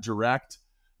in that direct.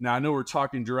 Now, I know we're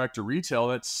talking direct to retail.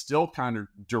 That's still kind of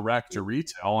direct to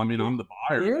retail. I mean, I'm the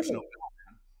buyer. Yeah.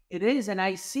 It is, and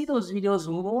I see those videos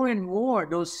more and more,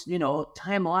 those,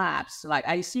 time lapse. Like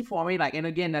I see for me, like, and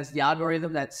again, that's the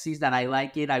algorithm that sees that I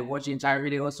like it. I watch the entire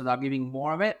video, so I'm giving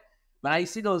more of it. But I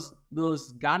see those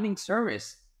gardening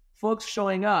service folks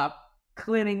showing up,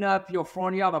 cleaning up your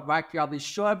front yard or backyard. They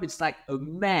show up, it's like a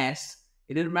mess.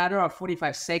 In a matter of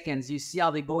 45 seconds, you see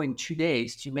how they go in 2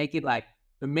 days to make it like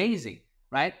amazing,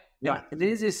 right? Yeah. And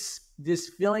there's this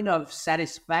feeling of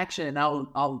satisfaction and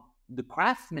how the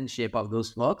craftsmanship of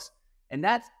those folks, and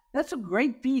that's a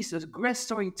great piece of great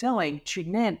storytelling.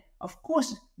 Then, of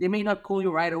course, they may not call you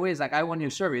right away. It's like, I want your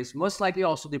service. Most likely,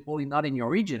 also they're probably not in your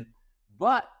region,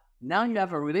 but now you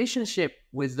have a relationship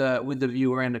with the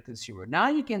viewer and the consumer. Now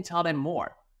you can tell them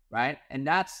more, right? And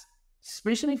that's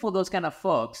especially for those kind of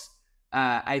folks.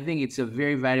 I think it's a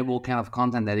very valuable kind of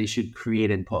content that they should create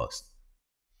and post.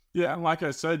 Yeah, and like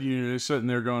I said, you're sitting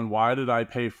there going, "Why did I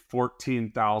pay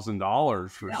 $14,000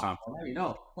 for something?"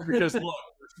 Because look,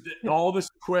 all this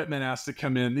equipment has to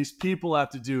come in. These people have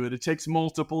to do it. It takes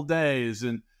multiple days,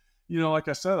 and like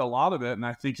I said, a lot of it. And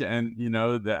I think,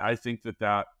 that I think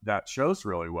that shows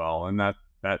really well. And that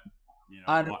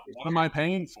what am I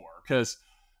paying for? Because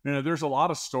there's a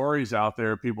lot of stories out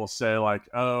there. People say like,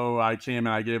 "Oh, I came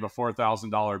and I gave a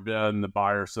 $4,000 bid," and the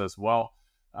buyer says, "Well,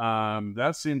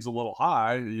 that seems a little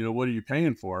high. What are you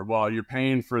paying for?" Well, you're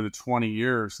paying for the 20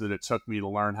 years that it took me to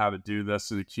learn how to do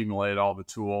this and accumulate all the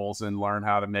tools and learn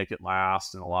how to make it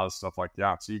last and a lot of stuff like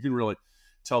that. So you can really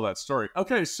tell that story.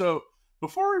 Okay, so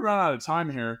before we run out of time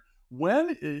here,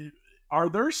 when are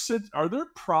there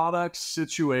products,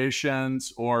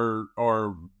 situations,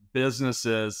 or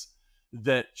businesses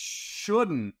that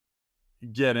shouldn't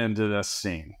get into this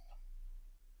scene?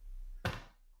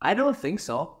 I don't think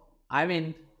so. I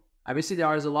mean, obviously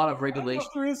there is a lot of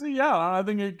regulation. Yeah, I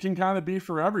think it can kind of be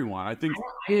for everyone.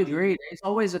 I agree. It's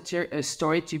always a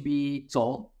story to be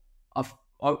told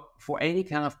for any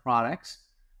kind of products.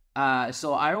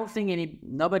 So I don't think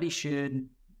nobody should.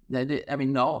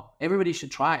 No, everybody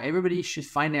should try. Everybody should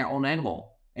find their own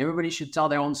angle. Everybody should tell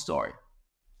their own story.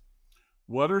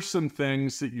 What are some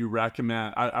things that you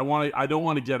recommend? I don't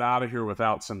want to get out of here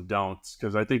without some don'ts,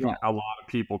 because I think a lot of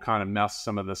people kind of mess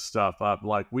some of this stuff up.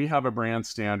 Like, we have a brand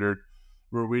standard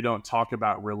where we don't talk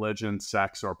about religion,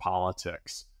 sex, or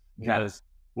politics. Because,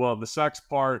 well, the sex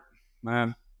part,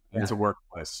 man, it's a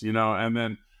workplace, and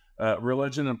then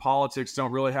religion and politics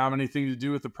don't really have anything to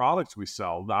do with the products we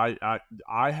sell.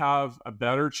 I have a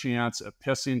better chance of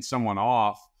pissing someone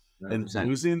off and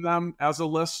losing them as a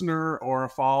listener or a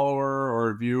follower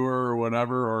or a viewer or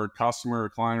whatever, or a customer or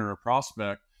client or a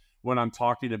prospect, when I'm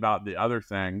talking about the other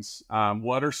things.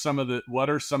 What are some of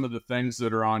the things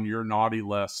that are on your naughty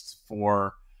list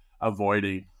for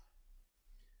avoiding?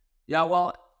 Yeah,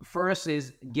 well, first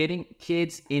is getting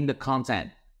kids in the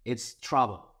content. It's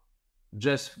trouble,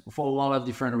 just for a lot of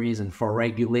different reasons, for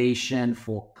regulation,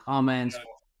 for comments,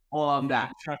 all of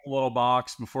that. Check a little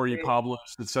box before you publish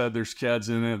that said there's kids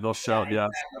in it. They'll shout yes.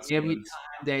 Every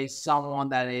time there's someone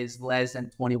that is less than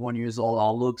 21 years old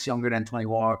or looks younger than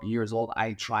 21 years old,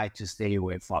 I try to stay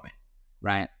away from it,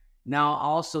 right? Now,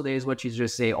 also, there's what you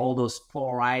just say, all those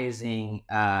polarizing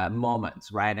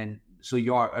moments, right? And so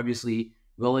you're obviously,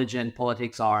 religion,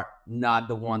 politics are not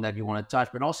the one that you want to touch,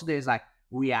 but also there's like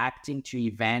reacting to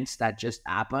events that just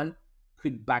happen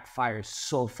could backfire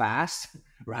so fast,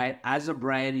 right? As a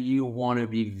brand, you want to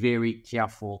be very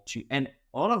careful and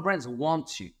a lot of brands want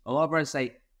to. A lot of brands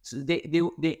say, so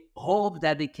they hope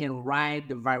that they can ride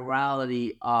the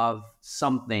virality of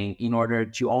something in order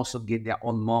to also get their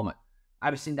own moment.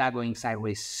 I've seen that going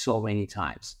sideways so many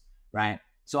times, right?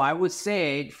 So I would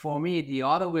say, for me, the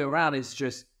other way around is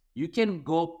just, you can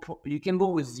go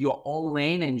with your own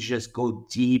lane and just go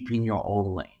deep in your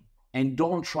own lane, and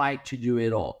don't try to do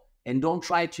it all. And don't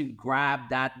try to grab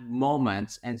that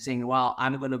moment and saying, well,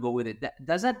 I'm going to go with it.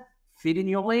 Does that fit in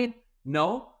your lane?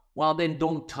 No? Well, then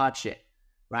don't touch it,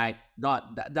 right?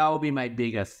 That would be my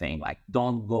biggest thing. Like,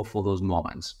 don't go for those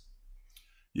moments.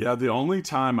 Yeah, the only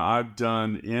time I've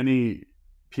done any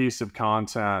piece of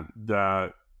content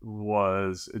that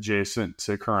was adjacent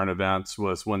to current events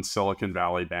was when Silicon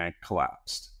Valley Bank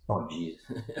collapsed. Oh, geez.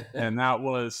 and I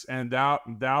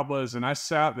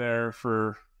sat there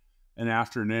for an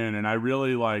afternoon, and I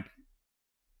really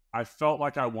I felt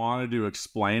like I wanted to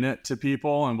explain it to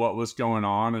people and what was going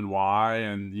on and why,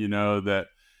 and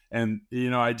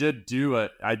I did do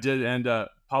it. I did end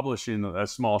up publishing a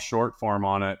small short form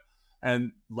on it,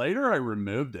 and later I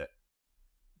removed it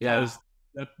Yeah.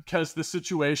 because the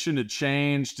situation had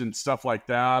changed and stuff like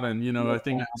that. And I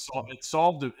think it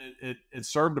solved it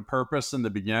served a purpose in the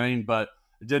beginning, but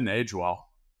it didn't age well.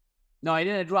 No, I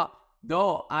didn't drop.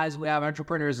 Though, as we have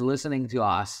entrepreneurs listening to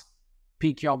us,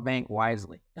 pick your bank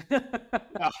wisely.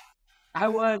 I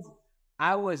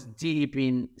was deep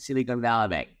in Silicon Valley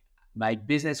Bank. My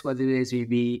business was with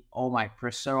SVB. All my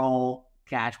personal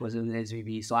cash was with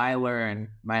SVB. So I learned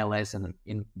my lesson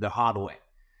in the hard way.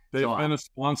 They've been a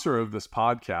sponsor of this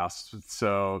podcast,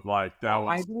 so that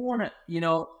was.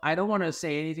 I don't want to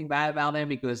say anything bad about them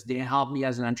because they helped me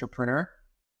as an entrepreneur.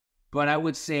 But I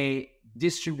would say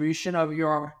distribution of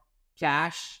your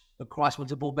cash across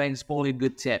multiple banks, probably a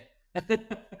good tip.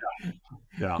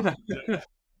 Yeah.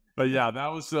 But yeah, that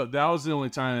was the only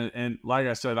time. And like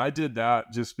I said, I did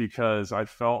that just because I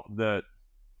felt that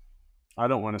I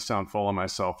don't want to sound full of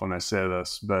myself when I say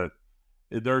this, but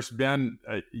there's been,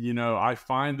 I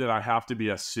find that I have to be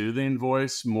a soothing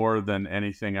voice more than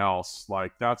anything else.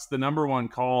 That's the number one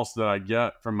calls that I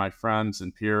get from my friends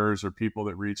and peers or people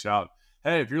that reach out.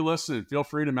 Hey, if you're listening, feel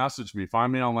free to message me.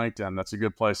 Find me on LinkedIn. That's a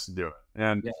good place to do it.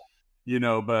 And,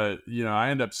 I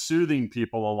end up soothing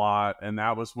people a lot. And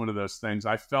that was one of those things.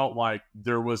 I felt like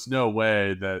there was no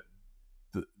way that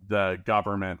the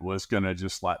government was going to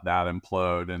just let that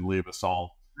implode and leave us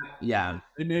all. Yeah.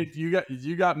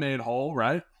 You got made whole,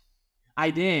 right? I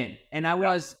did. And I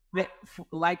was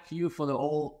like you for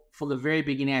the very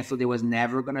beginning. I thought they was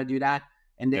never going to do that.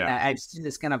 And then I've seen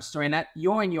this kind of story, and that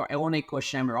you're in your own echo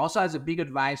chamber. Also, as a big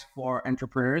advice for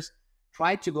entrepreneurs,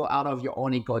 try to go out of your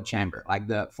own echo chamber.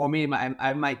 For me, I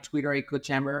have my Twitter echo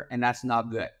chamber, and that's not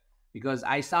good because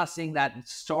I start seeing that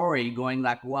story going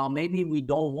well, maybe we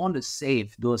don't want to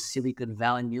save those Silicon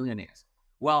Valley millionaires.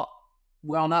 Well,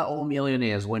 we're not all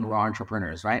millionaires when we're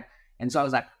entrepreneurs, right? And so I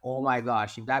was like, oh my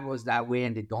gosh, if that was that way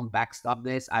and they don't backstop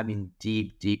this, I'm in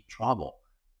deep, deep trouble.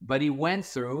 But he went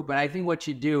through. But I think what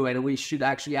you do, and we should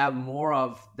actually have more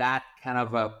of that kind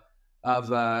of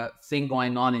a thing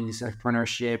going on in this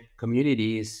entrepreneurship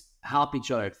communities, help each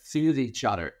other, soothe each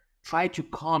other, try to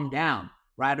calm down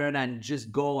rather than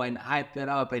just go and hype it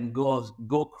up and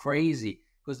go crazy.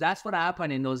 Because that's what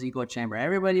happened in those echo chamber.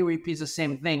 Everybody repeats the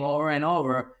same thing over and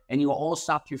over, and you all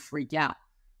start to freak out,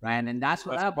 right? And that's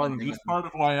what happened. That's part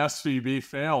of why SVB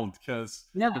failed, because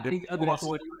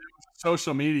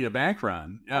social media bank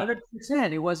run. Yeah,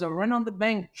 100%. It was a run on the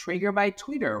bank triggered by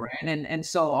Twitter, right? And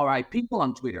so, all right, people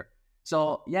on Twitter.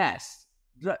 So yes,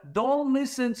 don't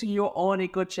listen to your own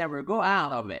echo chamber. Go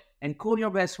out of it and call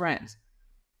your best friends.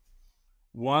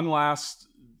 One last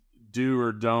do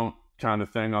or don't kind of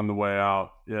thing on the way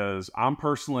out is I'm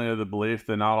personally of the belief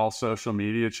that not all social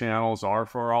media channels are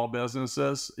for all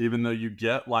businesses, even though you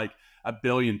get a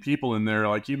billion people in there.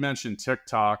 Like you mentioned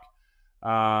TikTok,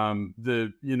 some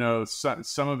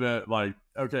of it,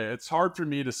 okay, it's hard for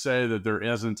me to say that there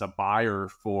isn't a buyer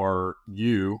for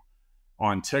you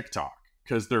on TikTok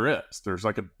because there's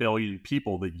a billion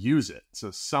people that use it. So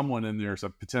someone in there is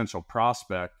a potential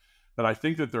prospect. But I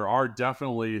think that there are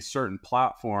definitely certain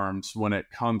platforms when it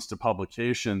comes to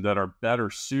publication that are better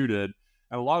suited.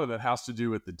 And a lot of that has to do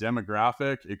with the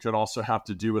demographic. It could also have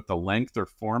to do with the length or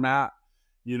format.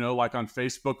 Like on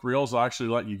Facebook Reels, I'll actually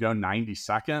let you go 90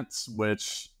 seconds,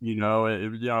 which,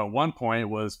 at one point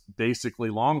was basically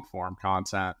long form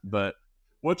content. But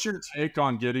what's your take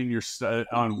on getting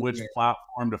on which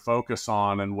platform to focus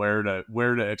on and where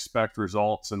to expect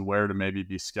results and where to maybe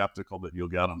be skeptical that you'll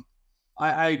get them?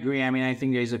 I agree. I mean, I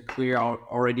think there's a clear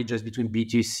already just between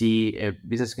B2C,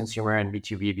 business consumer, and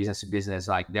B2B, business to business.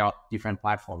 There are different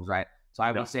platforms, right? So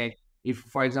I would say, if,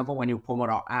 for example, when you promote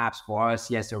our apps for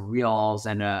us, yes, a Reels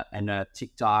and a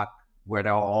TikTok, where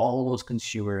there are all those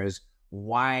consumers,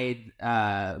 wide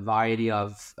variety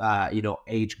of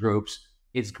age groups,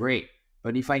 it's great.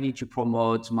 But if I need to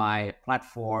promote my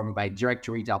platform, my direct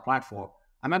to retail platform,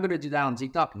 am I going to do that on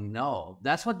TikTok? No.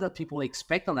 That's what the people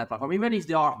expect on that platform. Even if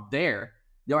they are there,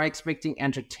 they are expecting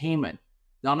entertainment.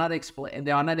 They are not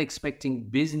expecting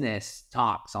business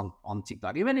talks on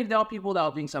TikTok. Even if there are people that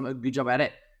are doing a good job at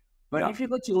it. But if you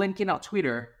go to LinkedIn or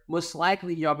Twitter, most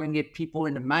likely you're going to get people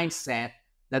in the mindset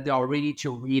that they are ready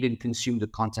to read and consume the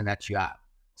content that you have.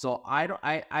 So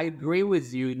I agree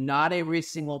with you. Not every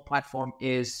single platform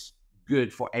is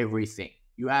good for everything.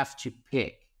 You have to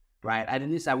pick. Right. At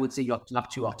least I would say your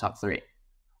top 2 or top 3.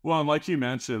 Well, and like you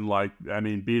mentioned,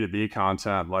 B2B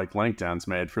content, like LinkedIn's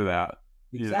made for that.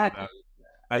 Exactly.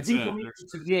 I That's think it. for me,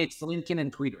 today it's LinkedIn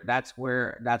and Twitter. That's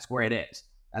where it is.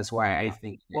 That's why I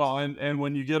think. Well, and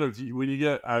when you get a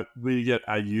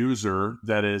user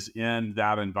that is in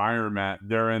that environment,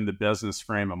 they're in the business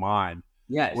frame of mind.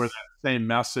 Yes. Where that same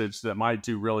message that might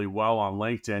do really well on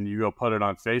LinkedIn, you go put it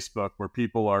on Facebook, where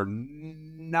people are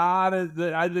not.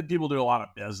 I think people do a lot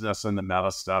of business and the meta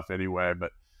stuff anyway,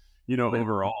 but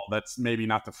overall, that's maybe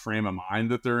not the frame of mind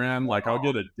that they're in. Like, I'll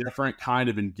get a different kind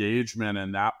of engagement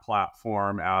in that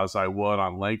platform as I would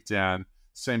on LinkedIn,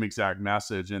 same exact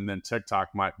message. And then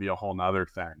TikTok might be a whole nother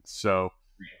thing. So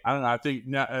I don't know. I think,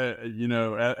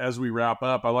 as we wrap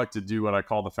up, I like to do what I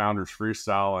call the founders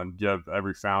freestyle and give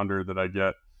every founder that I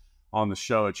get on the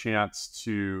show a chance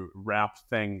to wrap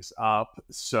things up.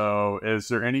 So is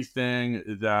there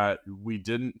anything that we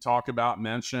didn't talk about,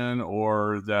 mention,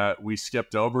 or that we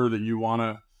skipped over that you want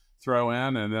to throw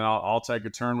in? And then I'll take a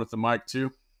turn with the mic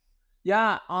too.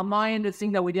 Yeah, on my end, the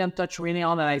thing that we didn't touch really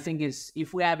on that I think is,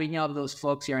 if we have any of those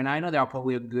folks here, and I know there are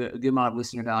probably a good amount of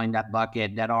listeners that are in that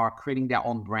bucket that are creating their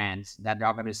own brands that they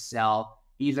are going to sell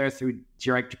either through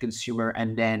direct to consumer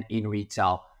and then in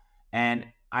retail. And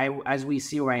as we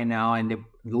see right now, and the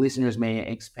listeners may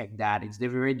expect that, it's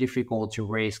very difficult to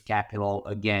raise capital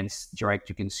against direct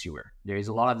to consumer. There is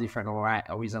a lot of different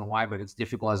reasons why, but it's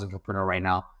difficult as an entrepreneur right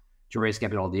now to raise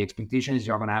capital. The expectation is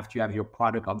you're going to have your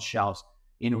product on shelves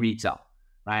in retail,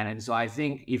 right? And so I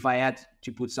think if I had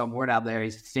to put some word out there,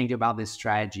 is think about this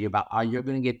strategy about how you're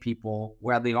going to get people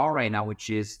where they are right now,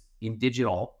 which is in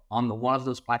digital on one of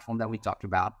those platforms that we talked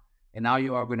about, and now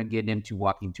you are going to get them to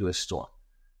walk into a store.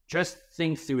 Just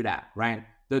think through that, right?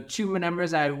 The two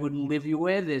numbers I would leave you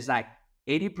with is like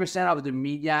 80% of the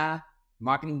media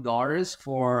marketing dollars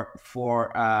for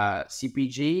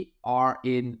CPG are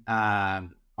in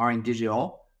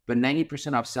digital, but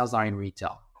 90% of sales are in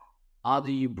retail. How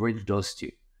do you bridge those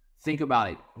two? Think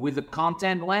about it. With the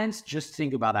content lens, just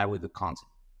think about that with the content.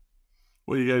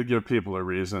 Well, you got to give people a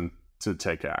reason to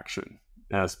take action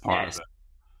as part of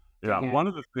it. Yeah. One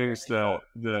of the things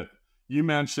that you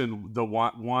mentioned, the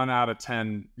 1 out of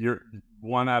 10, your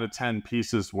 1 out of 10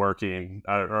 pieces working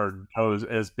or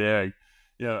is big.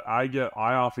 I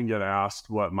often get asked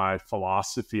what my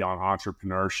philosophy on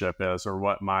entrepreneurship is or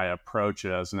what my approach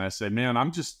is. And I say, man,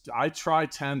 I try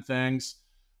 10 things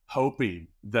hoping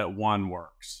that one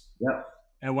works. Yeah.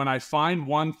 And when I find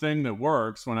one thing that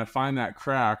works, when I find that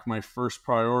crack, my first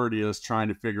priority is trying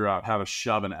to figure out how to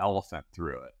shove an elephant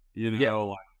through it,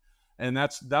 and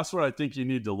that's what I think you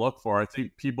need to look for. I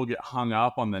think people get hung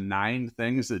up on the 9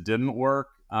 things that didn't work.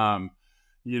 My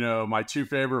 2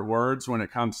 favorite words when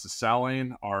it comes to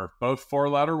selling are both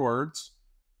 4-letter words: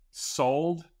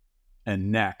 sold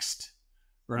and next.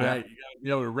 Right.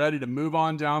 Yeah. We're ready to move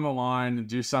on down the line and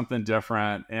do something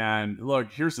different. And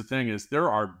look, here's the thing is there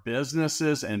are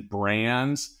businesses and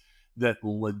brands that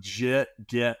legit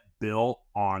get built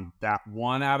on that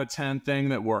 1 out of 10 thing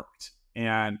that worked.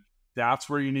 And that's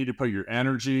where you need to put your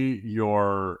energy,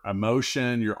 your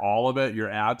emotion, your all of it, your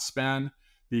ad spend,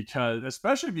 because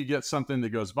especially if you get something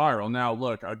that goes viral. Now,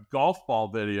 look, a golf ball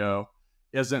video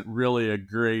isn't really a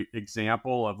great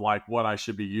example of like what I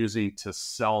should be using to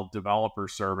sell developer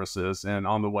services. And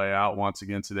on the way out, once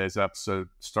again, today's episode,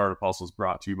 Startup Hustle, is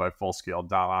brought to you by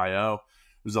Fullscale.io.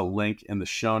 There's a link in the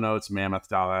show notes,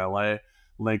 mammoth.io.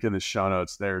 Link in the show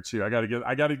notes there too. I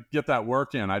gotta get that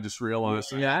work in. I just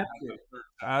realized I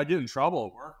get in trouble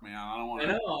at work, man. I don't want to.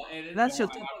 I know, and that's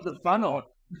just top of the funnel.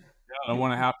 I don't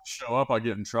want to have to show up. I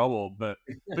get in trouble, but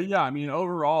yeah, I mean,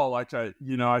 overall, like I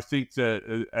think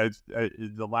that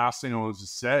the last thing I want to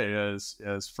say is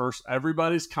first,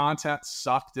 everybody's content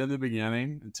sucked in the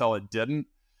beginning until it didn't.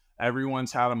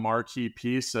 Everyone's had a marquee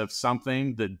piece of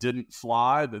something that didn't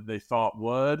fly that they thought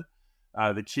would.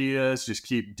 The key is just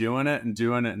keep doing it and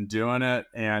doing it and doing it.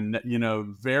 And,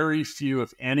 very few,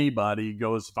 if anybody,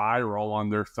 goes viral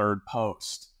on their third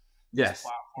post. Yes.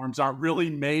 Platforms aren't really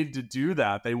made to do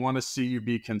that. They want to see you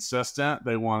be consistent.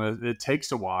 It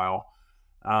takes a while.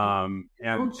 Don't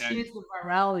chase the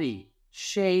virality,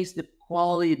 chase the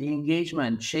quality, the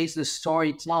engagement, chase the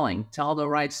storytelling, tell the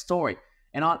right story.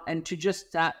 And to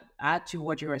just add to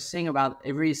what you were saying about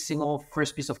every single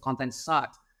first piece of content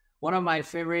sucked. One of my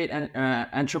favorite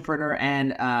entrepreneur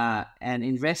and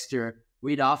investor,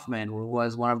 Reid Hoffman, who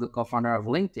was one of the co-founder of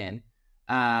LinkedIn,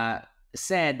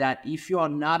 said that if you are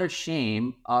not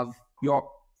ashamed of your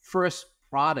first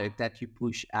product that you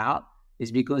push out,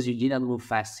 it's because you didn't move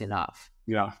fast enough.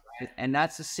 Yeah. Right? And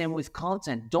that's the same with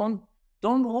content. Don't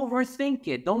overthink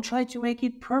it. Don't try to make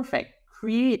it perfect.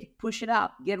 Create, push it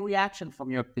out, get reaction from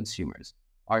your consumers.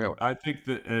 I think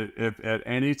that if at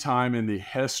any time in the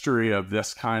history of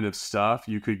this kind of stuff,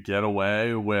 you could get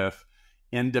away with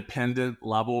independent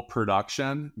level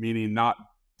production, meaning not,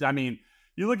 I mean,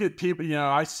 you look at people,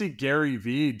 I see Gary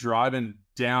Vee driving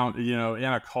down, in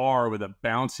a car with a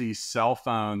bouncy cell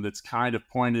phone that's kind of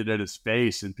pointed at his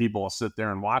face, and people will sit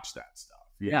there and watch that stuff,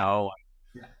 Yeah.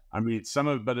 I mean,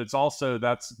 but it's also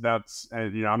that's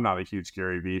I'm not a huge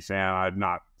Gary Vee fan. I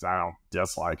don't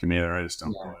dislike him either. I just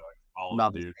don't really like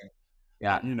follow the dude.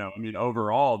 Yeah. I mean,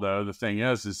 overall though, the thing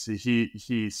is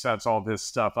he sets all this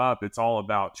stuff up. It's all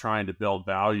about trying to build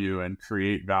value and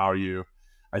create value.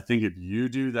 I think if you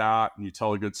do that and you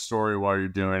tell a good story while you're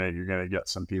doing it, you're going to get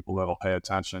some people that'll pay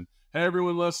attention. Hey,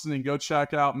 everyone listening, go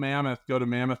check out Mammoth. Go to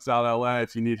mammoth.la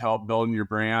if you need help building your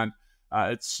brand.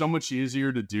 It's so much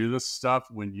easier to do this stuff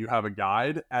when you have a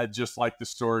guide, just like the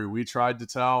story we tried to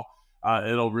tell.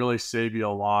 It'll really save you a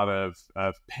lot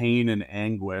of pain and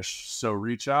anguish. So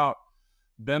reach out.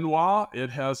 Benoit, it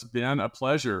has been a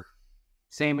pleasure.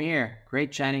 Same here.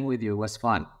 Great chatting with you. It was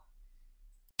fun.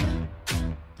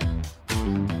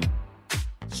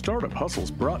 Startup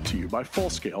Hustles brought to you by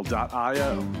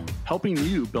Fullscale.io, helping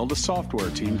you build a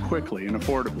software team quickly and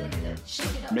affordably.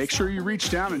 Make sure you reach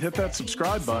down and hit that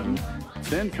subscribe button,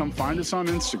 then come find us on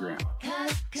Instagram.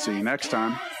 See you next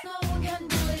time.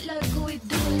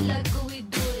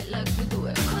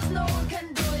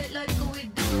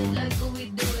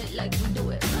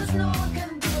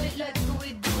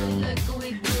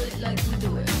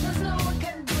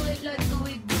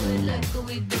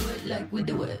 We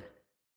do it.